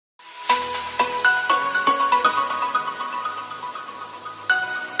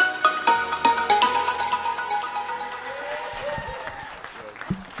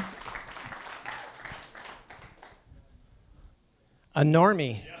A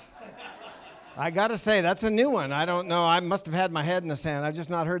normie. I got to say, that's a new one. I don't know. I must have had my head in the sand. I've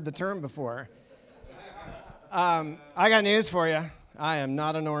just not heard the term before. I got news for you. I am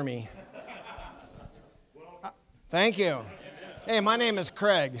not a normie. Thank you. Hey, my name is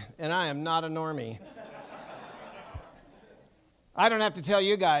Craig, and I am not a normie. I don't have to tell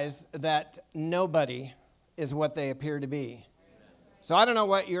you guys that nobody is what they appear to be. So I don't know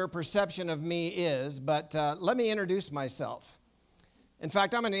what your perception of me is, but let me introduce myself. In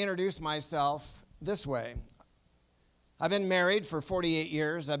fact, I'm going to introduce myself this way. I've been married for 48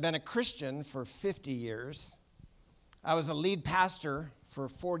 years. I've been a Christian for 50 years. I was a lead pastor for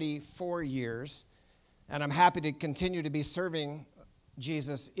 44 years, and I'm happy to continue to be serving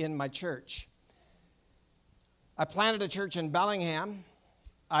Jesus in my church. I planted a church in Bellingham.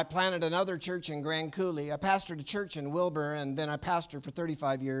 I planted another church in Grand Coulee. I pastored a church in Wilbur, and then I pastored for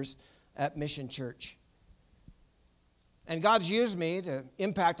 35 years at Mission Church. And God's used me to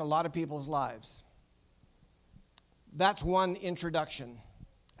impact a lot of people's lives. That's one introduction.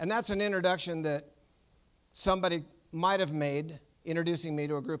 And that's an introduction that somebody might have made, introducing me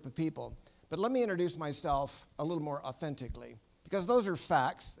to a group of people. But let me introduce myself a little more authentically, because those are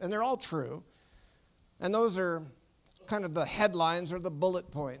facts, and they're all true. And those are kind of the headlines or the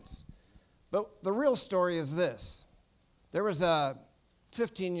bullet points. But the real story is this. There was a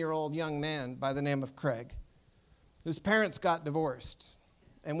 15-year-old young man by the name of Craig whose parents got divorced.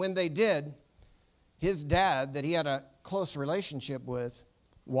 And when they did, his dad, that he had a close relationship with,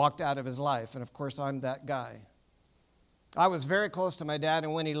 walked out of his life. And of course, I'm that guy. I was very close to my dad,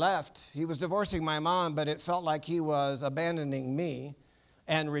 and when he left, he was divorcing my mom, but it felt like he was abandoning me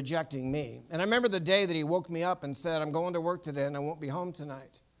and rejecting me. And I remember the day that he woke me up and said, "I'm going to work today and I won't be home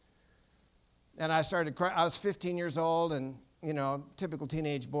tonight." And I started crying. I was 15 years old and, typical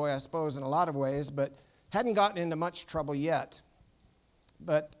teenage boy, I suppose, in a lot of ways, but hadn't gotten into much trouble yet.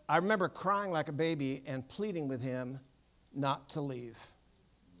 But I remember crying like a baby and pleading with him not to leave.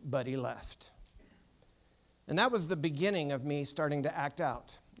 But he left. And that was the beginning of me starting to act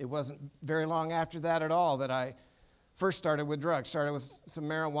out. It wasn't very long after that at all that I first started with drugs. Started with some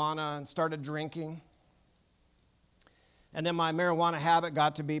marijuana and started drinking. And then my marijuana habit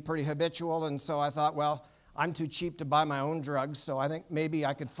got to be pretty habitual, and so I thought, well, I'm too cheap to buy my own drugs, so I think maybe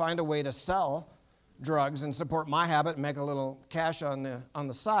I could find a way to sell drugs and support my habit and make a little cash on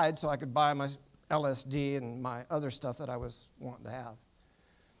the side so I could buy my LSD and my other stuff that I was wanting to have.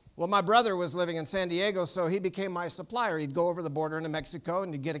 Well, my brother was living in San Diego, so he became my supplier. He'd go over the border into Mexico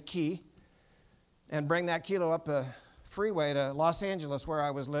and he'd get a key and bring that kilo up the freeway to Los Angeles where I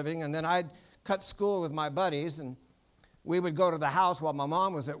was living, and then I'd cut school with my buddies, and we would go to the house while my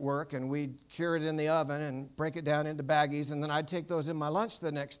mom was at work, and we'd cure it in the oven and break it down into baggies, and then I'd take those in my lunch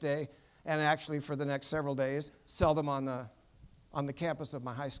the next day, and actually for the next several days, sell them on the campus of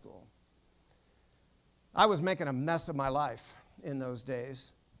my high school. I was making a mess of my life in those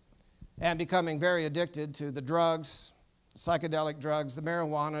days and becoming very addicted to the drugs, psychedelic drugs, the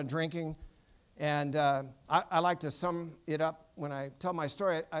marijuana, drinking. And I like to sum it up when I tell my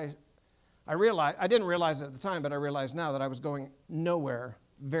story. I didn't realize it at the time, but I realize now that I was going nowhere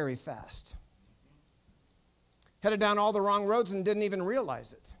very fast. Headed down all the wrong roads and didn't even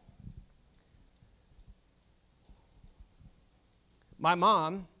realize it. My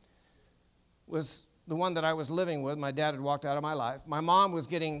mom was the one that I was living with. My dad had walked out of my life. My mom was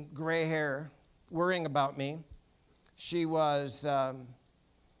getting gray hair, worrying about me. She was,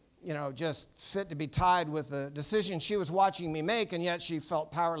 just fit to be tied with the decision she was watching me make, and yet she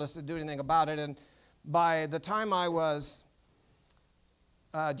felt powerless to do anything about it. And by the time I was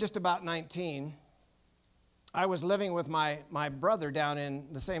just about 19, I was living with my brother down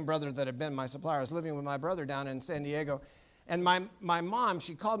in, the same brother that had been my supplier. I was living with my brother down in San Diego. And my mom,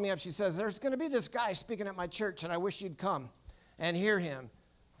 she called me up. She says, "There's going to be this guy speaking at my church, and I wish you'd come and hear him."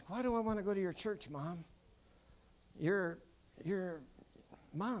 "Why do I want to go to your church, Mom?" Your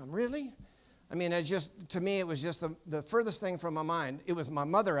Mom, really? I mean, to me, it was just the furthest thing from my mind. It was my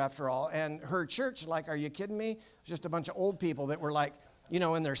mother, after all, and her church, like, are you kidding me? It was just a bunch of old people that were like,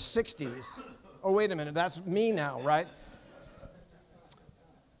 in their 60s. Oh, wait a minute, that's me now, right?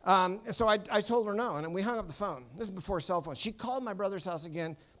 So I told her no, and we hung up the phone. This is before cell phones. She called my brother's house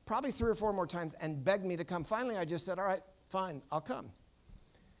again, probably 3 or 4 more times, and begged me to come. Finally, I just said, "All right, fine, I'll come."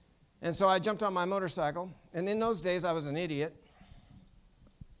 And so I jumped on my motorcycle, and in those days, I was an idiot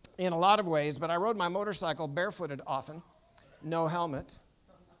in a lot of ways, but I rode my motorcycle barefooted often, no helmet.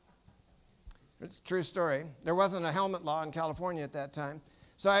 It's a true story. There wasn't a helmet law in California at that time.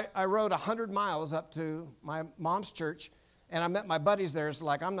 So I rode 100 miles up to my mom's church, and I met my buddies there. It's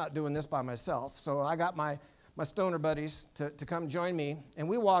like, I'm not doing this by myself. So I got my my stoner buddies to come join me, and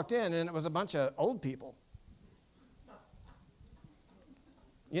we walked in, and it was a bunch of old people.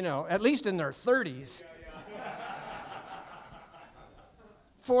 You know, at least in their 30s.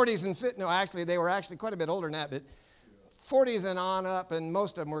 40s and no, actually, they were actually quite a bit older than that, but 40s and on up, and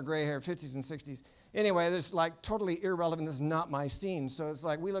most of them were gray hair, 50s and 60s. Anyway, this like totally irrelevant. This is not my scene. So it's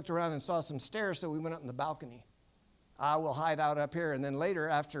like we looked around and saw some stairs, so we went up in the balcony. I will hide out up here, and then later,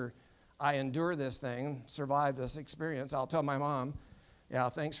 after I endure this thing, survive this experience, I'll tell my mom, yeah,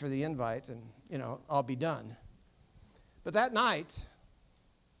 thanks for the invite, and, you know, I'll be done. But that night,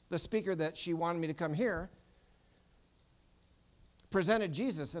 the speaker that she wanted me to come here presented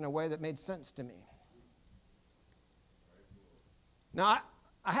Jesus in a way that made sense to me. Now,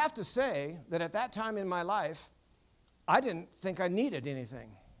 I have to say that at that time in my life, I didn't think I needed anything.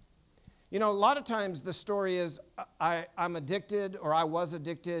 You know, a lot of times the story is I'm addicted, or I was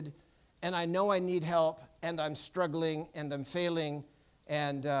addicted, and I know I need help, and I'm struggling, and I'm failing,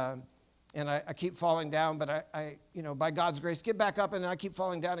 and I keep falling down, but I, you know, by God's grace, get back up, and I keep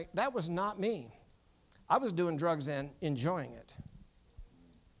falling down. That was not me. I was doing drugs and enjoying it.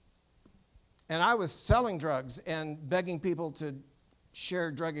 And I was selling drugs and begging people to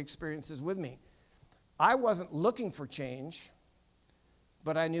share drug experiences with me. I wasn't looking for change,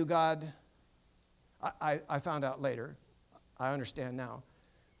 but I knew God. I found out later. I understand now.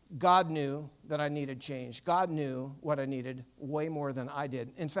 God knew that I needed change. God knew what I needed way more than I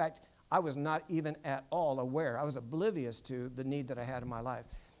did. In fact, I was not even at all aware. I was oblivious to the need that I had in my life.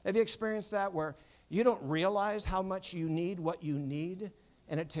 Have you experienced that, where you don't realize how much you need what you need,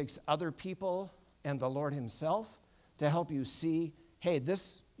 and it takes other people and the Lord himself to help you see, hey,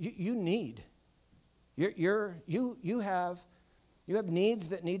 this, you need. You have needs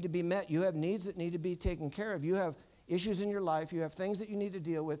that need to be met. You have needs that need to be taken care of. You have issues in your life. You have things that you need to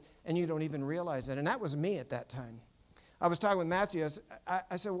deal with, and you don't even realize it. And that was me at that time. I was talking with Matthew.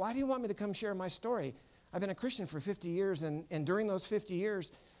 I said, why do you want me to come share my story? I've been a Christian for 50 years, and during those 50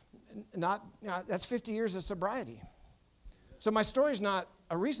 years, that's 50 years of sobriety. So my story's not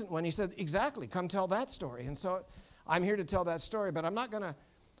a recent one. He said, exactly, come tell that story. And so I'm here to tell that story, but I'm not going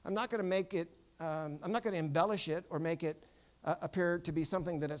to make it, I'm not going to embellish it or make it appear to be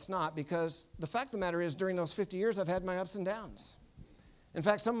something that it's not, because the fact of the matter is, during those 50 years, I've had my ups and downs. In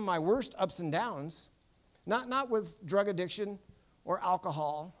fact, some of my worst ups and downs, not with drug addiction or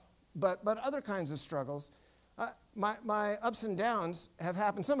alcohol, but other kinds of struggles, my ups and downs have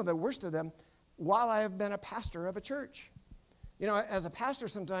happened, some of the worst of them, while I have been a pastor of a church. You know, as a pastor,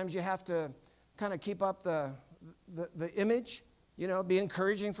 sometimes you have to kind of keep up the image, you know, be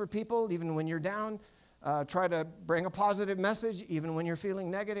encouraging for people, even when you're down. Try to bring a positive message, even when you're feeling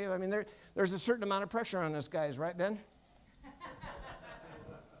negative. I mean, there's a certain amount of pressure on us guys, right, Ben?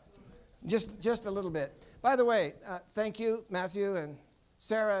 just a little bit. By the way, thank you, Matthew and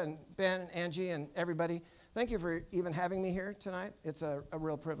Sarah and Ben and Angie and everybody. Thank you for even having me here tonight. It's a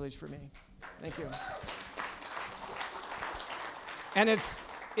real privilege for me. Thank you. And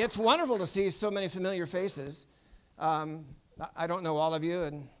it's wonderful to see so many familiar faces. I don't know all of you,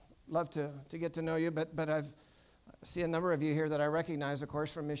 and love to get to know you, but I see a number of you here that I recognize, of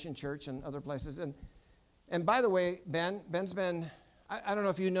course, from Mission Church and other places. And by the way, Ben's been, I don't know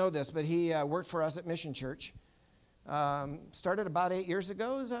if you know this, but he worked for us at Mission Church. Started about 8 years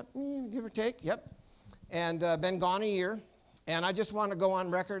ago, is that give or take? Yep. And been gone a year. And I just want to go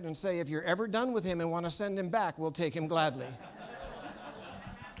on record and say, if you're ever done with him and want to send him back, we'll take him gladly.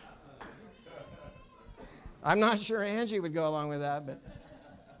 I'm not sure Angie would go along with that, but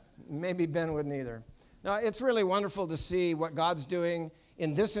maybe Ben wouldn't either. Now, it's really wonderful to see what God's doing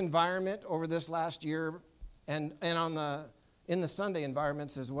in this environment over this last year, and in the Sunday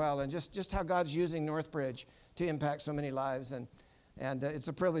environments as well, and just how God's using Northbridge to impact so many lives. And it's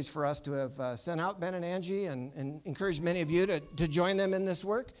a privilege for us to have sent out Ben and Angie and encouraged many of you to join them in this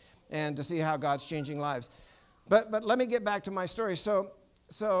work and to see how God's changing lives. But let me get back to my story.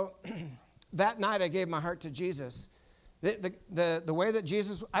 So that night I gave my heart to Jesus. The way that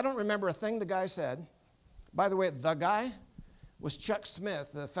Jesus, I don't remember a thing the guy said. By the way, the guy was Chuck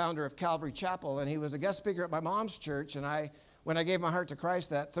Smith, the founder of Calvary Chapel, and he was a guest speaker at my mom's church. And when I gave my heart to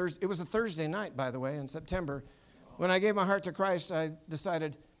Christ that Thursday, it was a Thursday night, by the way, in September. When I gave my heart to Christ, I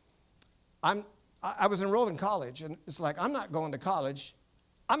decided I was enrolled in college, and it's like, I'm not going to college.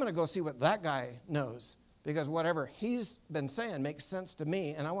 I'm going to go see what that guy knows, because whatever he's been saying makes sense to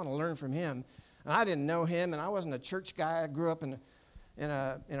me, and I want to learn from him. And I didn't know him, and I wasn't a church guy. I grew up in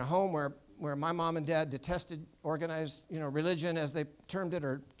a home where my mom and dad detested organized, religion, as they termed it,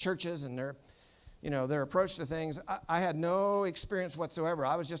 or churches, and their approach to things. I had no experience whatsoever.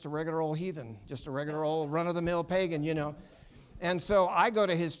 I was just a regular old heathen, just a regular old run-of-the-mill pagan, And so I go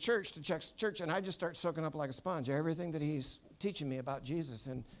to his church, to Chuck's church, and I just start soaking up like a sponge everything that he's teaching me about Jesus.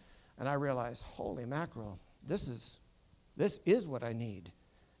 And I realize, holy mackerel, this is what I need.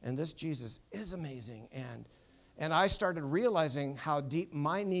 And this Jesus is amazing. And I started realizing how deep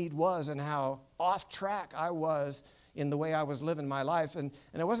my need was and how off track I was in the way I was living my life. And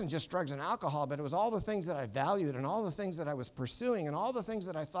it wasn't just drugs and alcohol, but it was all the things that I valued and all the things that I was pursuing and all the things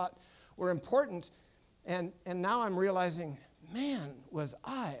that I thought were important. And now I'm realizing, man, was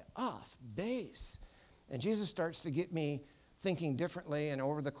I off base. And Jesus starts to get me thinking differently. And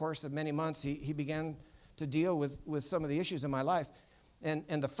over the course of many months, he began to deal with some of the issues in my life.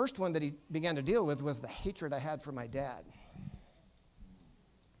 And the first one that he began to deal with was the hatred I had for my dad.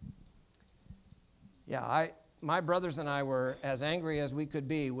 Yeah, my brothers and I were as angry as we could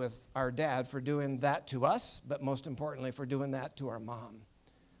be with our dad for doing that to us, but most importantly for doing that to our mom.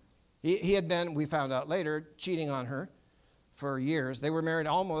 He had been, we found out later, cheating on her for years. They were married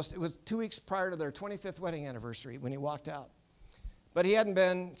it was 2 weeks prior to their 25th wedding anniversary when he walked out. But he hadn't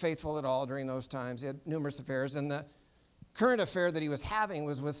been faithful at all during those times. He had numerous affairs, and the current affair that he was having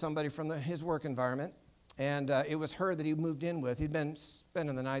was with somebody from his work environment, and it was her that he moved in with. He'd been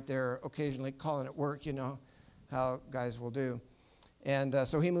spending the night there occasionally, calling it work, how guys will do. And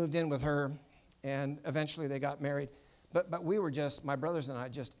so he moved in with her, and eventually they got married. But we were my brothers and I,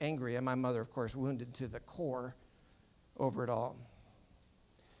 just angry, and my mother, of course, wounded to the core over it all.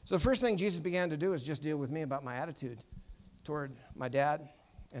 So the first thing Jesus began to do is just deal with me about my attitude toward my dad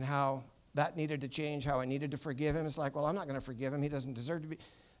and how that needed to change, how I needed to forgive him. It's like, well, I'm not going to forgive him. He doesn't deserve to be.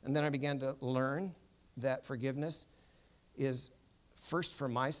 And then I began to learn that forgiveness is first for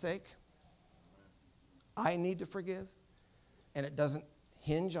my sake. I need to forgive. And it doesn't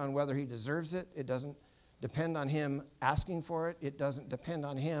hinge on whether he deserves it. It doesn't depend on him asking for it. It doesn't depend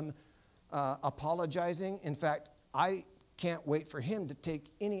on him apologizing. In fact, I can't wait for him to take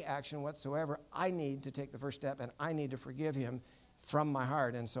any action whatsoever. I need to take the first step, and I need to forgive him from my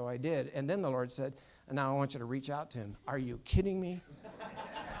heart. And so I did. And then the Lord said, and now I want you to reach out to him. Are you kidding me?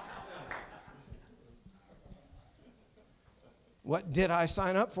 What did I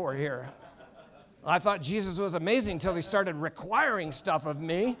sign up for here? I thought Jesus was amazing until he started requiring stuff of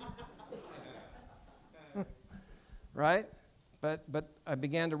me. Right? But I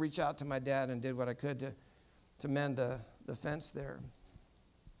began to reach out to my dad and did what I could to mend the fence there.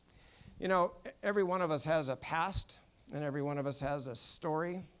 Every one of us has a past, and every one of us has a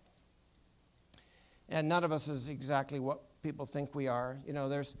story. And none of us is exactly what people think we are.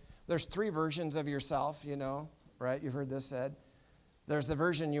 There's 3 versions of yourself, right? You've heard this said. There's the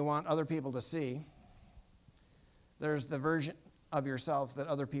version you want other people to see. There's the version of yourself that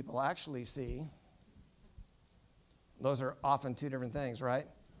other people actually see. Those are often 2 different things, right?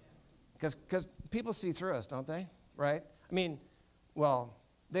 Because people see through us, don't they? Right? I mean, well,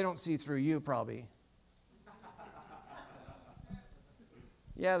 they don't see through you probably.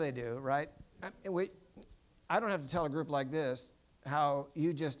 Yeah, they do, right? I don't have to tell a group like this how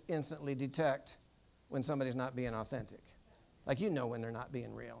you just instantly detect when somebody's not being authentic. Like when they're not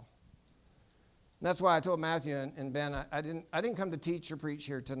being real. And that's why I told Matthew and Ben, I didn't come to teach or preach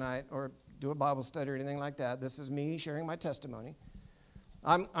here tonight or do a Bible study or anything like that. This is me sharing my testimony.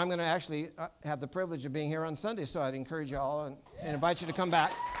 I'm going to actually have the privilege of being here on Sunday, so I'd encourage you all and invite you to come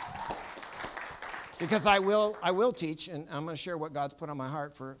back. Because I will teach, and I'm going to share what God's put on my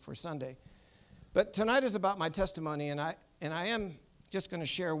heart for Sunday. But tonight is about my testimony, and I am just going to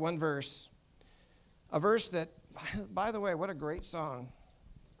share one verse. A verse that, by the way, what a great song.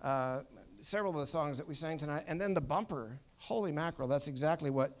 Several of the songs that we sang tonight. And then the bumper, holy mackerel, that's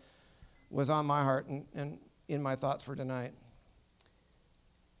exactly what was on my heart and in my thoughts for tonight.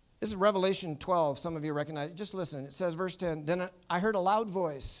 This is Revelation 12. Some of you recognize it. Just listen. It says, verse 10, "Then I heard a loud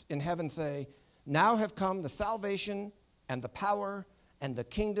voice in heaven say, 'Now have come the salvation and the power and the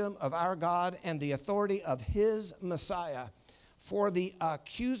kingdom of our God and the authority of his Messiah. For the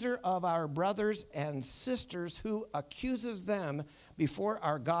accuser of our brothers and sisters who accuses them before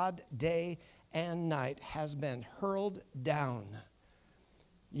our God day and night has been hurled down.'"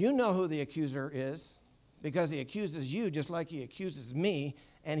 You know who the accuser is, because he accuses you just like he accuses me,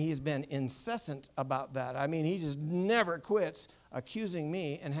 and he's been incessant about that. I mean, he just never quits accusing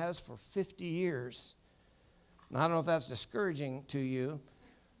me and has for 50 years. Now, I don't know if that's discouraging to you,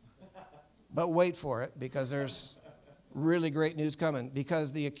 but wait for it, because there's really great news coming.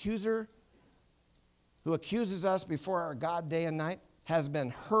 Because the accuser who accuses us before our God day and night has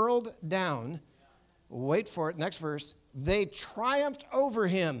been hurled down. Wait for it, next verse. "They triumphed over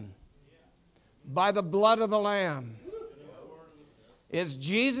him by the blood of the Lamb. It's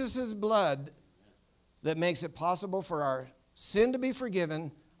Jesus' blood that makes it possible for our sin to be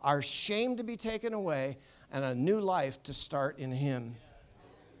forgiven, our shame to be taken away, and a new life to start in Him.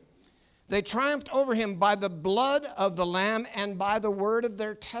 They triumphed over him by the blood of the Lamb and by the word of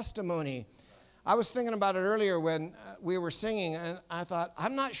their testimony. I was thinking about it earlier when we were singing, and I thought,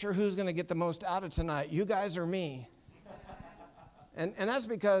 I'm not sure who's going to get the most out of tonight, you guys or me. And that's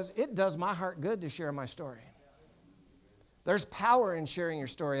because it does my heart good to share my story. There's power in sharing your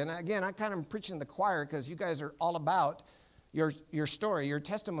story. And again, I kind of am preaching to the choir because you guys are all about your story, your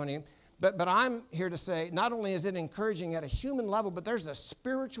testimony. But I'm here to say, not only is it encouraging at a human level, but there's a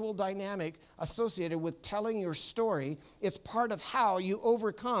spiritual dynamic associated with telling your story. It's part of how you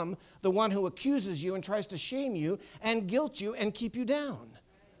overcome the one who accuses you and tries to shame you and guilt you and keep you down.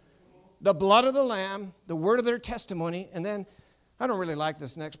 The blood of the Lamb, the word of their testimony, and then, I don't really like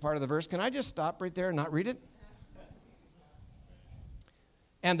this next part of the verse. Can I just stop right there and not read it?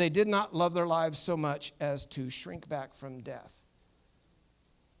 And they did not love their lives so much as to shrink back from death.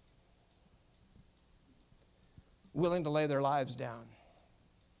 Willing to lay their lives down.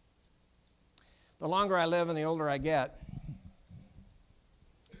 The longer I live and the older I get,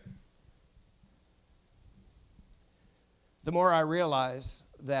 the more I realize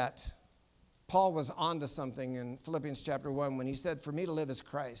that Paul was onto something in Philippians chapter 1 when he said, for me to live is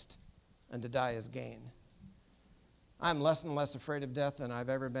Christ and to die is gain. I'm less and less afraid of death than I've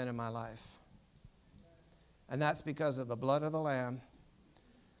ever been in my life. And that's because of the blood of the Lamb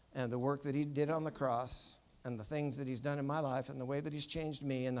and the work that He did on the cross and the things that He's done in my life and the way that He's changed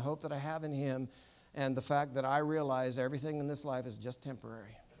me and the hope that I have in Him and the fact that I realize everything in this life is just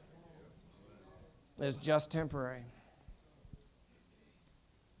temporary. It's just temporary.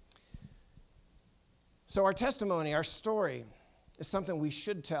 So our testimony, our story, is something we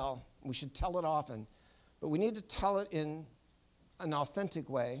should tell. We should tell it often. But we need to tell it in an authentic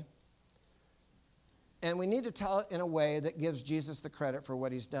way. And we need to tell it in a way that gives Jesus the credit for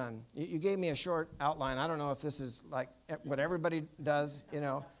what He's done. You gave me a short outline. I don't know if this is like what everybody does, you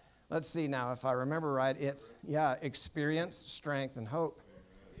know. Let's see now. If I remember right, it's, experience, strength, and hope.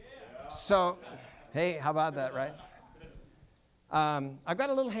 So, hey, how about that, right? I've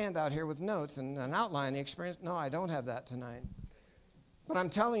got a little handout here with notes and an outline. The experience. No, I don't have that tonight. But I'm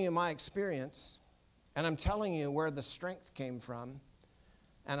telling you my experience, and I'm telling you where the strength came from,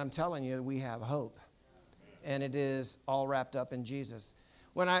 and I'm telling you we have hope. And it is all wrapped up in Jesus.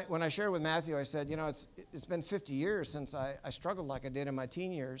 When I shared with Matthew, I said, it's been 50 years since I struggled like I did in my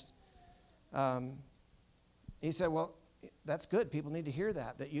teen years. He said, well, that's good. People need to hear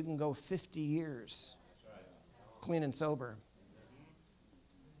that you can go 50 years clean and sober.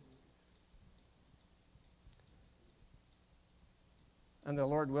 And the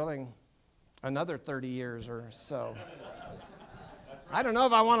Lord willing, another 30 years or so. I don't know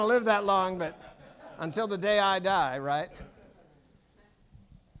if I want to live that long, but until the day I die, right?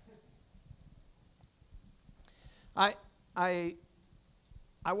 I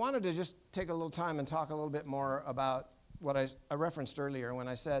wanted to just take a little time and talk a little bit more about what I referenced earlier when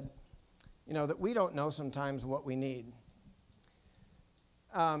I said, that we don't know sometimes what we need.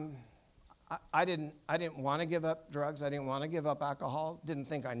 I didn't want to give up drugs. I didn't want to give up alcohol. Didn't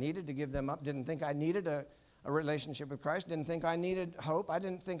think I needed to give them up. Didn't think I needed a relationship with Christ. Didn't think I needed hope. I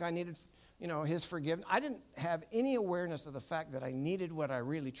didn't think I needed His forgiveness. I didn't have any awareness of the fact that I needed what I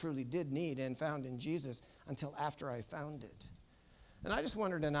really, truly did need and found in Jesus until after I found it. And I just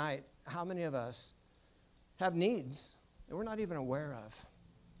wonder tonight, how many of us have needs that we're not even aware of?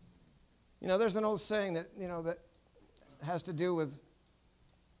 There's an old saying that, that has to do with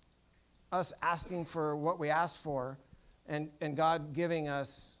us asking for what we ask for and God giving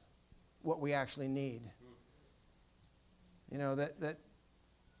us what we actually need. That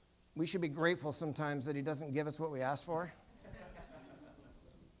we should be grateful sometimes that He doesn't give us what we ask for.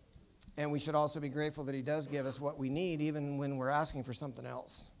 And we should also be grateful that He does give us what we need even when we're asking for something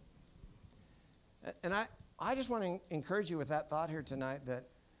else. And I just want to encourage you with that thought here tonight that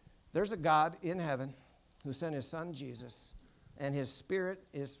there's a God in heaven who sent His Son Jesus, and His Spirit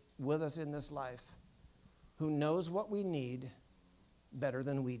is with us in this life, who knows what we need better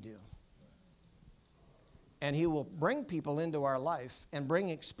than we do. And He will bring people into our life and bring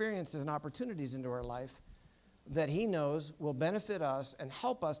experiences and opportunities into our life that He knows will benefit us and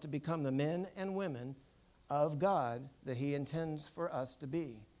help us to become the men and women of God that He intends for us to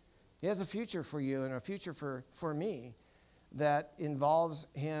be. He has a future for you and a future for me that involves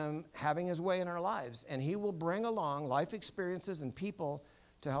Him having His way in our lives. And He will bring along life experiences and people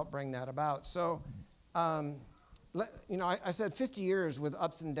to help bring that about. So I said 50 years with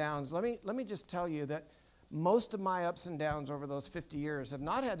ups and downs. Let me just tell you that most of my ups and downs over those 50 years have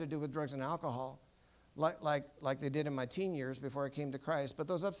not had to do with drugs and alcohol, like they did in my teen years before I came to Christ. But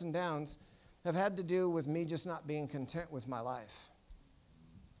those ups and downs have had to do with me just not being content with my life.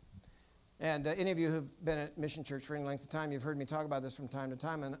 And any of you who've been at Mission Church for any length of time, you've heard me talk about this from time to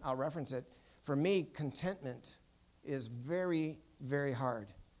time, and I'll reference it. For me, contentment is very, very hard.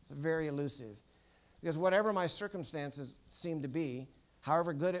 It's very elusive. Because whatever my circumstances seem to be,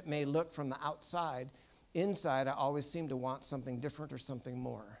 however good it may look from the outside, inside I always seem to want something different or something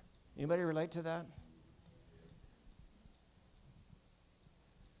more. Anybody relate to that?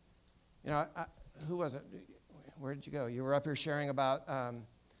 Who was it? Where did you go? You were up here sharing about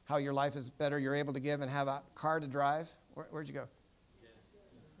how your life is better, you're able to give and have a car to drive. Where'd you go?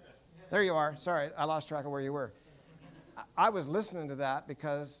 There you are. Sorry, I lost track of where you were. I was listening to that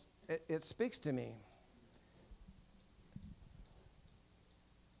because it speaks to me.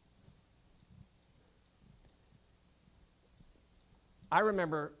 I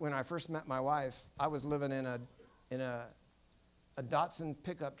remember when I first met my wife, I was living in a Datsun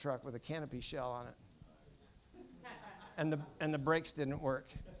pickup truck with a canopy shell on it. And the brakes didn't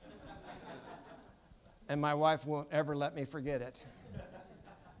work. And my wife won't ever let me forget it.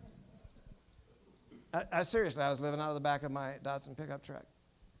 Seriously, I was living out of the back of my Datsun pickup truck.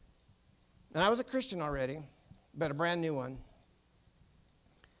 And I was a Christian already, but a brand new one.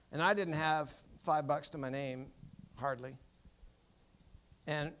 And I didn't have $5 to my name, hardly.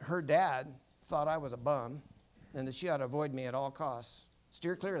 And her dad thought I was a bum and that she ought to avoid me at all costs.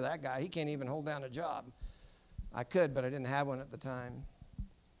 Steer clear of that guy. He can't even hold down a job. I could, but I didn't have one at the time.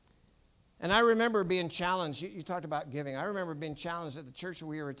 And I remember being challenged. You talked about giving. I remember being challenged at the church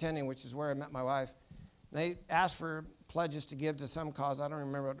we were attending, which is where I met my wife. They asked for pledges to give to some cause. I don't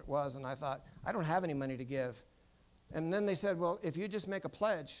remember what it was. And I thought, I don't have any money to give. And then they said, well, if you just make a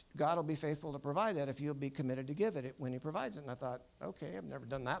pledge, God will be faithful to provide that if you'll be committed to give it when he provides it. And I thought, okay, I've never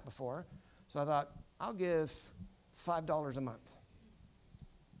done that before. So I thought, I'll give $5 a month.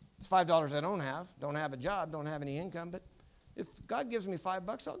 It's $5 I don't have a job, don't have any income, but if God gives me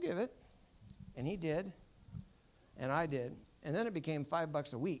 $5, I'll give it. And he did, and I did. And then it became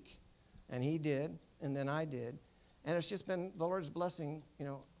 $5 a week. And he did, and then I did. And it's just been the Lord's blessing,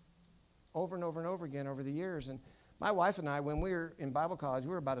 over and over and over again over the years. And my wife and I, when we were in Bible college,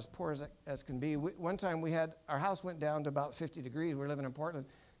 we were about as poor as can be. One time our house went down to about 50 degrees. We were living in Portland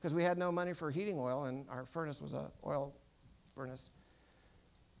because we had no money for heating oil, and our furnace was an oil furnace.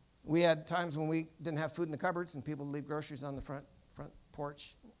 We had times when we didn't have food in the cupboards, and people would leave groceries on the front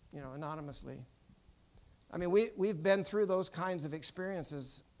porch, anonymously. I mean, we've been through those kinds of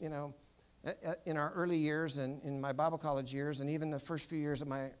experiences, in our early years and in my Bible college years, and even the first few years of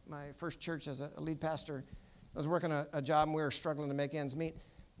my first church as a lead pastor. I was working a job, and we were struggling to make ends meet.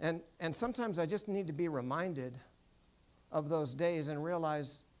 And sometimes I just need to be reminded of those days and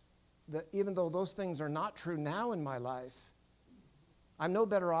realize that even though those things are not true now in my life, I'm no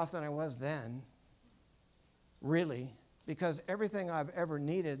better off than I was then, really, because everything I've ever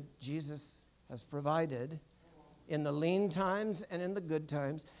needed, Jesus has provided in the lean times and in the good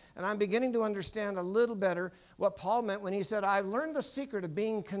times. And I'm beginning to understand a little better what Paul meant when he said, I've learned the secret of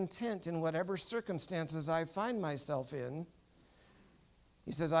being content in whatever circumstances I find myself in.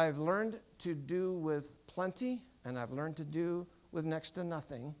 He says, I've learned to do with plenty, and I've learned to do with next to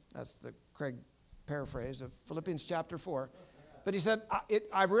nothing. That's the Craig paraphrase of Philippians chapter 4. But he said,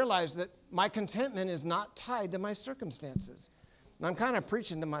 I've realized that my contentment is not tied to my circumstances. And I'm kind of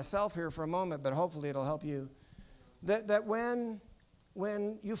preaching to myself here for a moment, but hopefully it'll help you. That when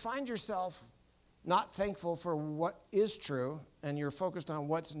you find yourself not thankful for what is true, and you're focused on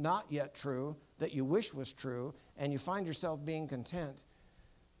what's not yet true, that you wish was true, and you find yourself being content,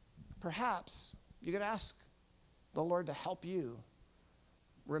 perhaps you could ask the Lord to help you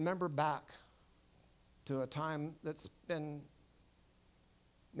remember back to a time that's been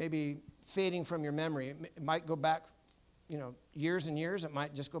maybe fading from your memory. It might go back, years and years. It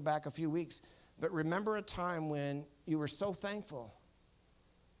might just go back a few weeks. But remember a time when you were so thankful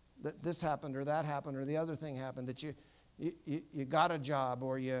that this happened or that happened or the other thing happened, that you got a job,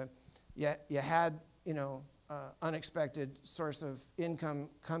 or you had, unexpected source of income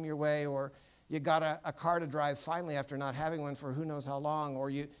come your way, or you got a car to drive finally after not having one for who knows how long, or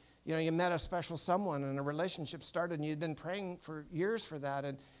you met a special someone and a relationship started and you'd been praying for years for that,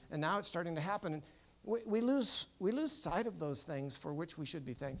 and now it's starting to happen. And we lose sight of those things for which we should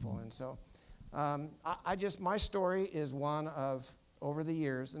be thankful. And so my story is one of, over the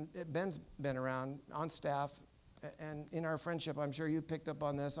years, and Ben's been around on staff and in our friendship, I'm sure you picked up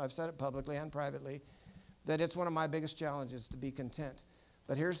on this. I've said it publicly and privately, that it's one of my biggest challenges to be content.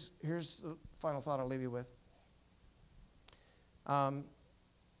 But here's the final thought I'll leave you with.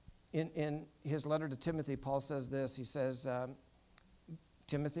 In his letter to Timothy, Paul says this. He says,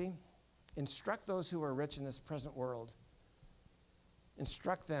 Timothy, instruct those who are rich in this present world.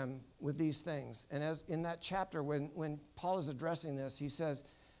 Instruct them with these things. And as in that chapter, when Paul is addressing this, he says,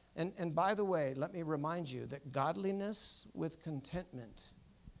 and by the way, let me remind you that godliness with contentment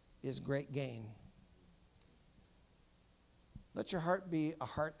is great gain. Let your heart be a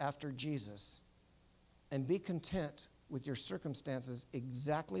heart after Jesus, and be content with your circumstances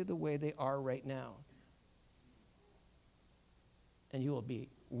exactly the way they are right now. And you will be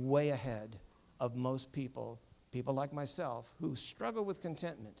way ahead of most people like myself, who struggle with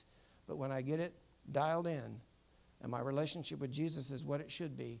contentment. But when I get it dialed in, and my relationship with Jesus is what it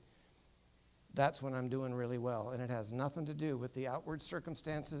should be, that's when I'm doing really well. And it has nothing to do with the outward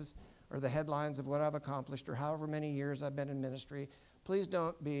circumstances or the headlines of what I've accomplished or however many years I've been in ministry. Please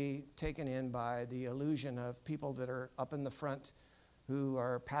don't be taken in by the illusion of people that are up in the front who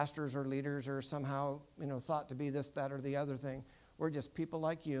are pastors or leaders or somehow, thought to be this, that, or the other thing. We're just people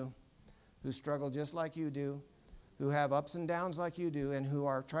like you who struggle just like you do, who have ups and downs like you do, and who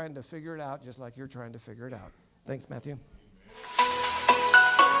are trying to figure it out just like you're trying to figure it out. Thanks, Matthew.